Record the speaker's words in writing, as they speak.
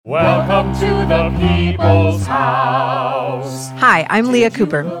Welcome to the People's House. Hi, I'm Leah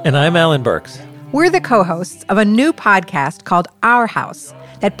Cooper. And I'm Alan Burks. We're the co-hosts of a new podcast called Our House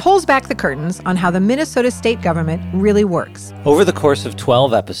that pulls back the curtains on how the Minnesota state government really works. Over the course of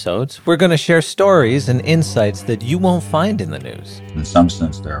 12 episodes, we're going to share stories and insights that you won't find in the news. In some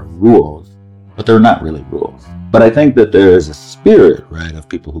sense, there are rules, but they're not really rules. But I think that there is a spirit, right, of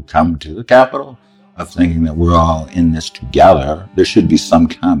people who come to the Capitol, of thinking that we're all in this together. There should be some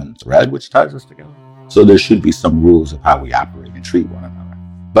common thread which ties us together. So there should be some rules of how we operate and treat one another.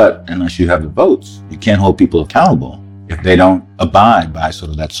 But unless you have the votes, you can't hold people accountable if they don't abide by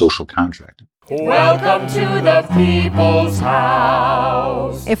sort of that social contract. Welcome to the People's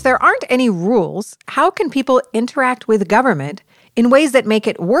House. If there aren't any rules, how can people interact with government in ways that make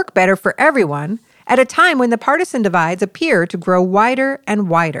it work better for everyone at a time when the partisan divides appear to grow wider and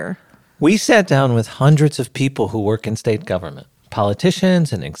wider? We sat down with hundreds of people who work in state government,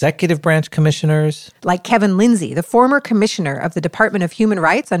 politicians and executive branch commissioners. Like Kevin Lindsay, the former commissioner of the Department of Human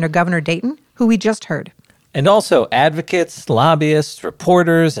Rights under Governor Dayton, who we just heard. And also advocates, lobbyists,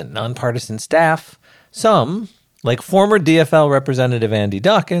 reporters, and nonpartisan staff. Some, like former DFL Representative Andy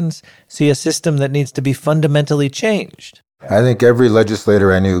Dawkins, see a system that needs to be fundamentally changed. I think every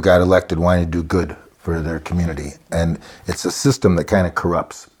legislator I knew got elected wanting to do good for their community. And it's a system that kind of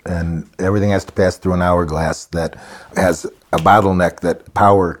corrupts. And everything has to pass through an hourglass that has a bottleneck that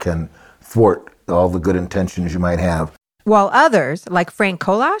power can thwart all the good intentions you might have. While others, like Frank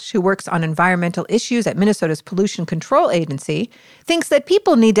Kolash, who works on environmental issues at Minnesota's Pollution Control Agency, thinks that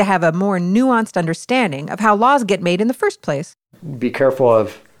people need to have a more nuanced understanding of how laws get made in the first place. Be careful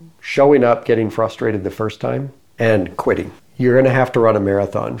of showing up, getting frustrated the first time, and quitting. You're going to have to run a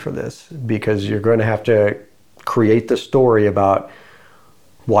marathon for this because you're going to have to create the story about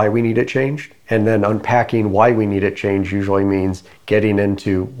why we need it changed, and then unpacking why we need it changed usually means getting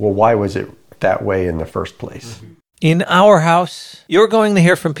into, well, why was it that way in the first place? In Our House, you're going to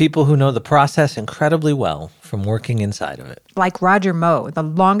hear from people who know the process incredibly well from working inside of it. Like Roger Moe, the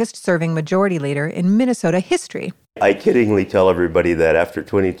longest-serving majority leader in Minnesota history. I kiddingly tell everybody that after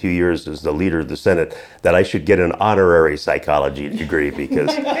 22 years as the leader of the Senate, that I should get an honorary psychology degree because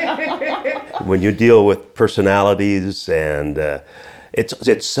when you deal with personalities and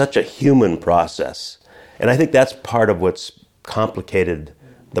it's such a human process. And I think that's part of what's complicated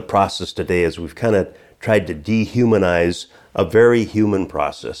the process today is we've kind of tried to dehumanize a very human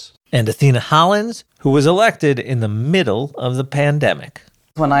process. And Athena Hollins, who was elected in the middle of the pandemic.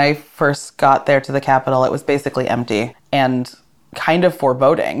 When I first got there to the Capitol, it was basically empty and kind of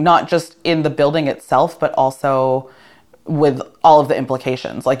foreboding, not just in the building itself, but also with all of the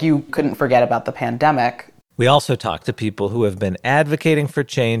implications. Like, you couldn't forget about the pandemic. We also talked to people who have been advocating for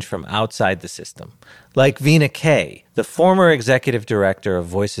change from outside the system, like Vina Kay, the former executive director of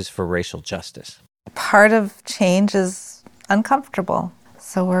Voices for Racial Justice. Part of change is uncomfortable.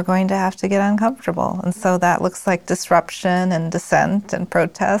 So we're going to have to get uncomfortable. And so that looks like disruption and dissent and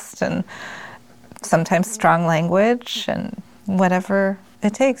protest and sometimes strong language and whatever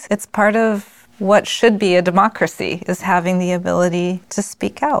it takes. It's part of what should be a democracy, is having the ability to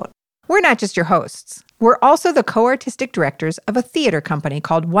speak out. We're not just your hosts. We're also the co-artistic directors of a theater company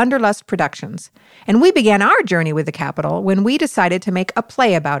called Wonderlust Productions. And we began our journey with the Capitol when we decided to make a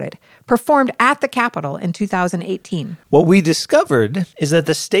play about it, performed at the Capitol in 2018. What we discovered is that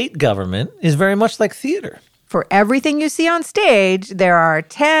the state government is very much like theater. For everything you see on stage, there are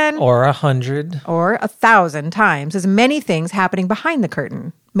 10 or 100 or 1,000 times as many things happening behind the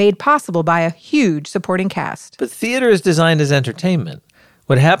curtain, made possible by a huge supporting cast. But theater is designed as entertainment.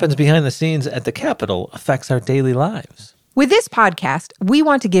 What happens behind the scenes at the Capitol affects our daily lives. With this podcast, we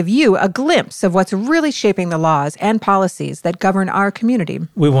want to give you a glimpse of what's really shaping the laws and policies that govern our community.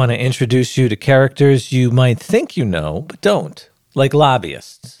 We want to introduce you to characters you might think you know, but don't, like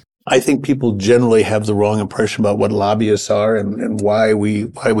lobbyists. I think people generally have the wrong impression about what lobbyists are and why we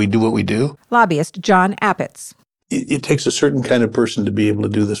do what we do. Lobbyist John Appitz. It takes a certain kind of person to be able to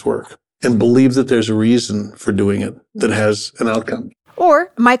do this work and believe that there's a reason for doing it that has an outcome.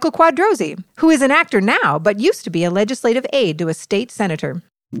 Or Michael Quadrozzi, who is an actor now, but used to be a legislative aide to a state senator.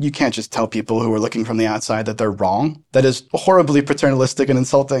 You can't just tell people who are looking from the outside that they're wrong. That is horribly paternalistic and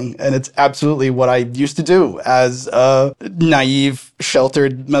insulting. And it's absolutely what I used to do as a naive,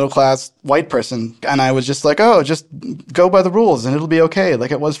 sheltered, middle-class white person. And I was just like, oh, just go by the rules and it'll be okay,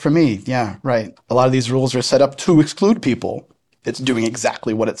 like it was for me. Yeah, right. A lot of these rules are set up to exclude people. It's doing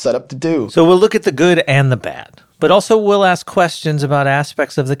exactly what it's set up to do. So we'll look at the good and the bad. But also we'll ask questions about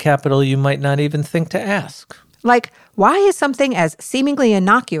aspects of the Capitol you might not even think to ask. Like, why is something as seemingly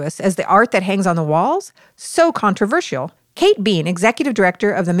innocuous as the art that hangs on the walls so controversial? Kate Bean, executive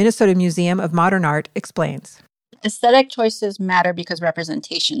director of the Minnesota Museum of Modern Art, explains. Aesthetic choices matter because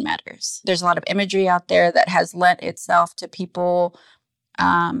representation matters. There's a lot of imagery out there that has lent itself to people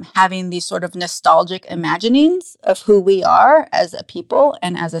having these sort of nostalgic imaginings of who we are as a people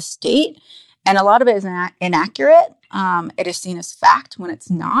and as a state. And a lot of it is inaccurate. It is seen as fact when it's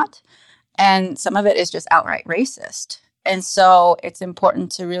not. And some of it is just outright racist. And so it's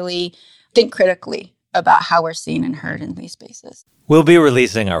important to really think critically about how we're seen and heard in these spaces. We'll be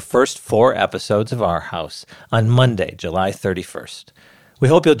releasing our first 4 episodes of Our House on Monday, July 31st. We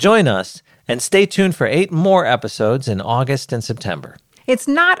hope you'll join us and stay tuned for 8 more episodes in August and September. It's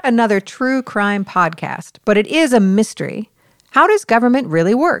not another true crime podcast, but it is a mystery. How does government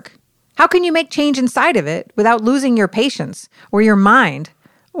really work? How can you make change inside of it without losing your patience or your mind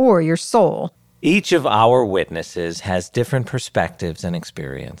or your soul? Each of our witnesses has different perspectives and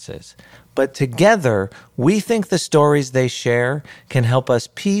experiences, but together we think the stories they share can help us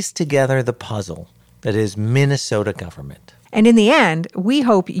piece together the puzzle that is Minnesota government. And in the end, we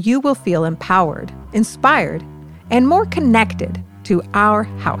hope you will feel empowered, inspired, and more connected to our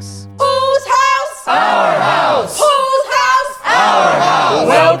house. Whose house? Our house. Whose house? Our house.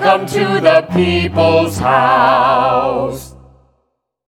 Welcome to the people's house.